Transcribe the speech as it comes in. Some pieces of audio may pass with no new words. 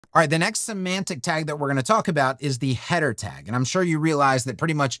All right, the next semantic tag that we're going to talk about is the header tag. And I'm sure you realize that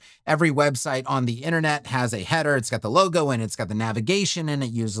pretty much every website on the internet has a header. It's got the logo in it, it's got the navigation in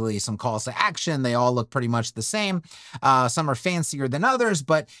it, usually some calls to action. They all look pretty much the same. Some are fancier than others,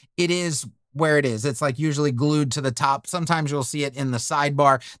 but it is where it is. It's like usually glued to the top. Sometimes you'll see it in the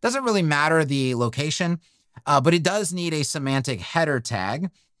sidebar. Doesn't really matter the location, but it does need a semantic header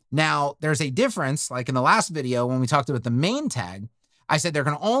tag. Now, there's a difference, like in the last video when we talked about the main tag, I said there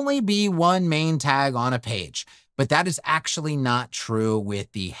can only be one main tag on a page, but that is actually not true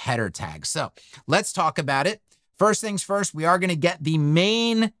with the header tag. So let's talk about it. First things first, we are going to get the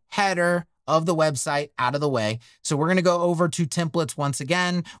main header of the website out of the way. So we're going to go over to templates once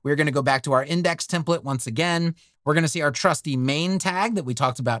again. We're going to go back to our index template once again. We're going to see our trusty main tag that we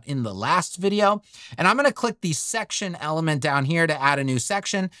talked about in the last video. And I'm going to click the section element down here to add a new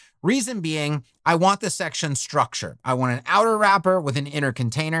section. Reason being, I want the section structure. I want an outer wrapper with an inner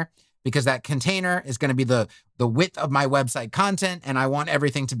container because that container is going to be the width of my website content, and I want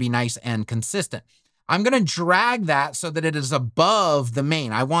everything to be nice and consistent. I'm going to drag that so that it is above the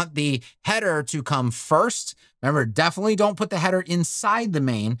main. I want the header to come first. Remember, definitely don't put the header inside the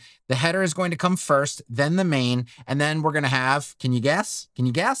main. The header is going to come first, then the main, and then we're going to have, can you guess? Can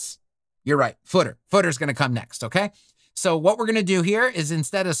you guess? You're right, footer. Footer is going to come next, okay? So what we're going to do here is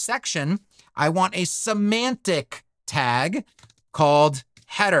instead of section, I want a semantic tag called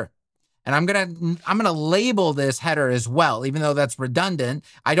header. And I'm gonna label this header as well, even though that's redundant.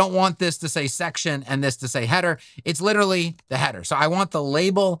 I don't want this to say section and this to say header. It's literally the header. So I want the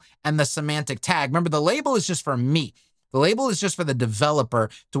label and the semantic tag. Remember, the label is just for me. The label is just for the developer.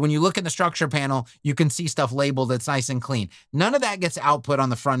 So when you look at the structure panel, you can see stuff labeled that's nice and clean. None of that gets output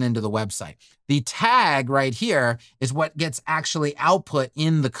on the front end of the website. The tag right here is what gets actually output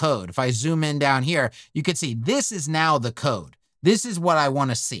in the code. If I zoom in down here, you can see this is now the code. This is what I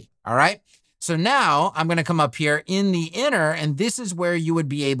want to see. All right. So now I'm going to come up here in the inner, and this is where you would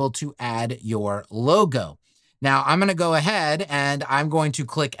be able to add your logo. Now I'm going to go ahead and I'm going to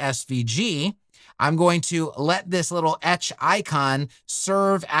click SVG. I'm going to let this little etch icon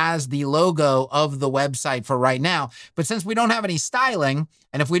serve as the logo of the website for right now. But since we don't have any styling,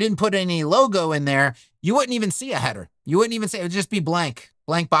 and if we didn't put any logo in there, you wouldn't even see a header. You wouldn't even see, it would just be blank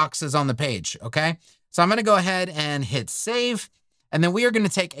boxes on the page. Okay. So I'm going to go ahead and hit save. And then we are going to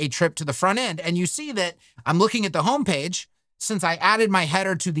take a trip to the front end. And you see that I'm looking at the home page. Since I added my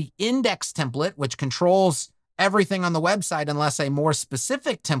header to the index template, which controls everything on the website unless a more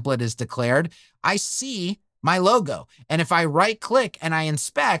specific template is declared, I see my logo. And if I right click and I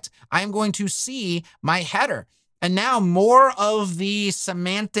inspect, I am going to see my header. And now more of the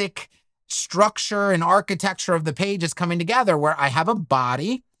semantic structure and architecture of the page is coming together, where I have a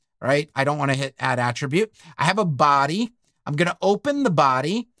body, right? I don't want to hit add attribute. I have a body. I'm going to open the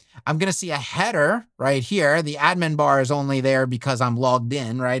body. I'm going to see a header right here. The admin bar is only there because I'm logged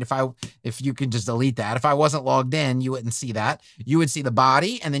in, right? If you can just delete that. If I wasn't logged in, you wouldn't see that. You would see the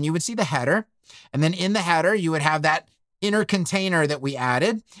body, and then you would see the header. And then in the header, you would have that inner container that we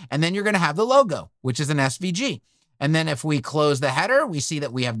added. And then you're going to have the logo, which is an SVG. And then if we close the header, we see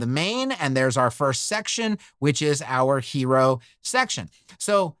that we have the main, and there's our first section, which is our hero section.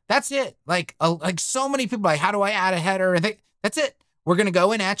 So that's it. Like so many people like, how do I add a header? And that's it. We're going to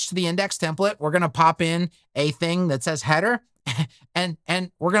go and etch to the index template. We're going to pop in a thing that says header, and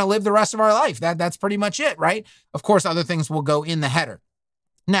we're going to live the rest of our life. That's pretty much it, right? Of course, other things will go in the header.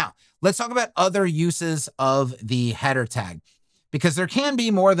 Now, let's talk about other uses of the header tag, because there can be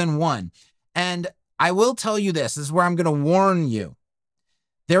more than one. And I will tell you this is where I'm going to warn you.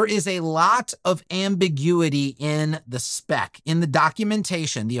 There is a lot of ambiguity in the spec, in the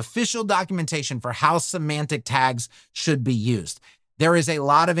documentation, the official documentation for how semantic tags should be used. There is a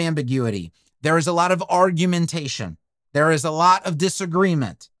lot of ambiguity. There is a lot of argumentation. There is a lot of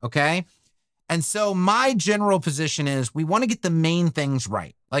disagreement, okay? And so my general position is we want to get the main things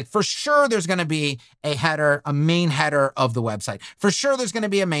right. Like for sure, there's going to be a header, a main header of the website. For sure, there's going to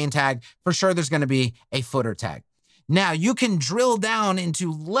be a main tag. For sure, there's going to be a footer tag. Now, you can drill down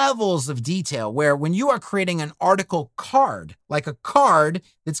into levels of detail where when you are creating an article card, like a card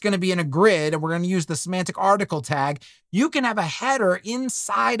that's going to be in a grid, and we're going to use the semantic article tag, you can have a header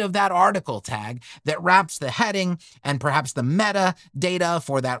inside of that article tag that wraps the heading and perhaps the meta data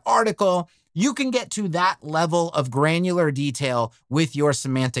for that article. You can get to that level of granular detail with your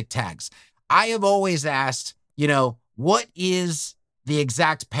semantic tags. I have always asked, what is the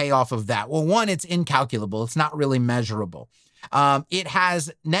exact payoff of that? Well, one, it's incalculable. It's not really measurable. It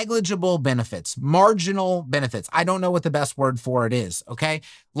has negligible benefits, marginal benefits. I don't know what the best word for it is, okay?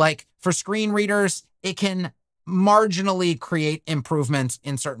 Like for screen readers, it can marginally create improvements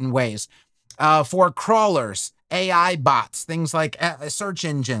in certain ways. For crawlers, AI bots, things like search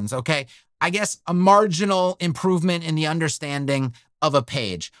engines, okay? I guess a marginal improvement in the understanding of a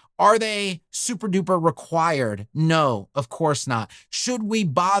page. Are they super duper required? No, of course not. Should we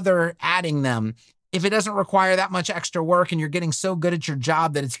bother adding them if it doesn't require that much extra work and you're getting so good at your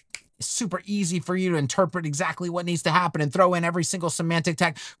job that it's super easy for you to interpret exactly what needs to happen and throw in every single semantic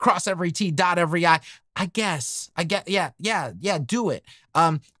tag, cross every T, dot every I? I get, yeah, do it.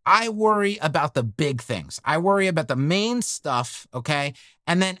 I worry about the big things. I worry about the main stuff, okay?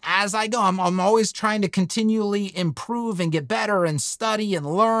 And then as I go, I'm always trying to continually improve and get better and study and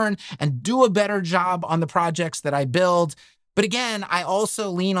learn and do a better job on the projects that I build. But again, I also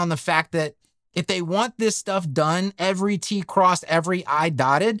lean on the fact that if they want this stuff done, every T crossed, every I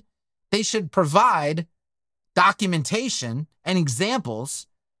dotted, they should provide documentation and examples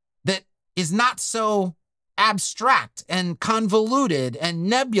that is not so abstract and convoluted and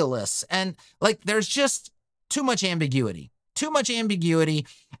nebulous. And like, there's just too much ambiguity,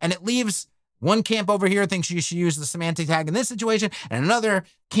 and it leaves one camp over here thinks you should use the semantic tag in this situation, and another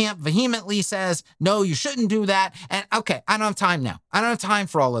camp vehemently says, no, you shouldn't do that. And okay, I don't have time now. I don't have time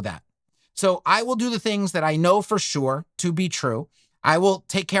for all of that. So I will do the things that I know for sure to be true. I will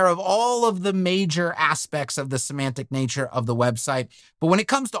take care of all of the major aspects of the semantic nature of the website. But when it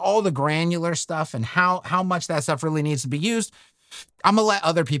comes to all the granular stuff and how much that stuff really needs to be used, I'm going to let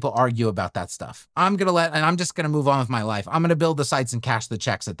other people argue about that stuff. And I'm just going to move on with my life. I'm going to build the sites and cash the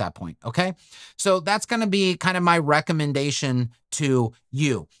checks at that point. Okay. So that's going to be kind of my recommendation to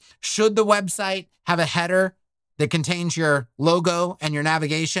you. Should the website have a header that contains your logo and your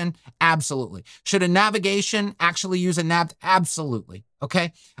navigation? Absolutely. Should a navigation actually use a nav? Absolutely.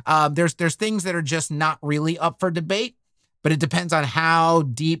 Okay. There's things that are just not really up for debate, but it depends on how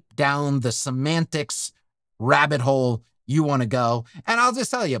deep down the semantics rabbit hole you want to go. And I'll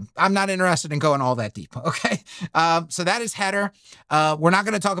just tell you, I'm not interested in going all that deep. Okay. So that is header. We're not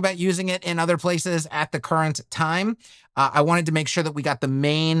going to talk about using it in other places at the current time. I wanted to make sure that we got the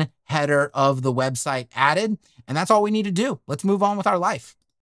main header of the website added, and that's all we need to do. Let's move on with our life.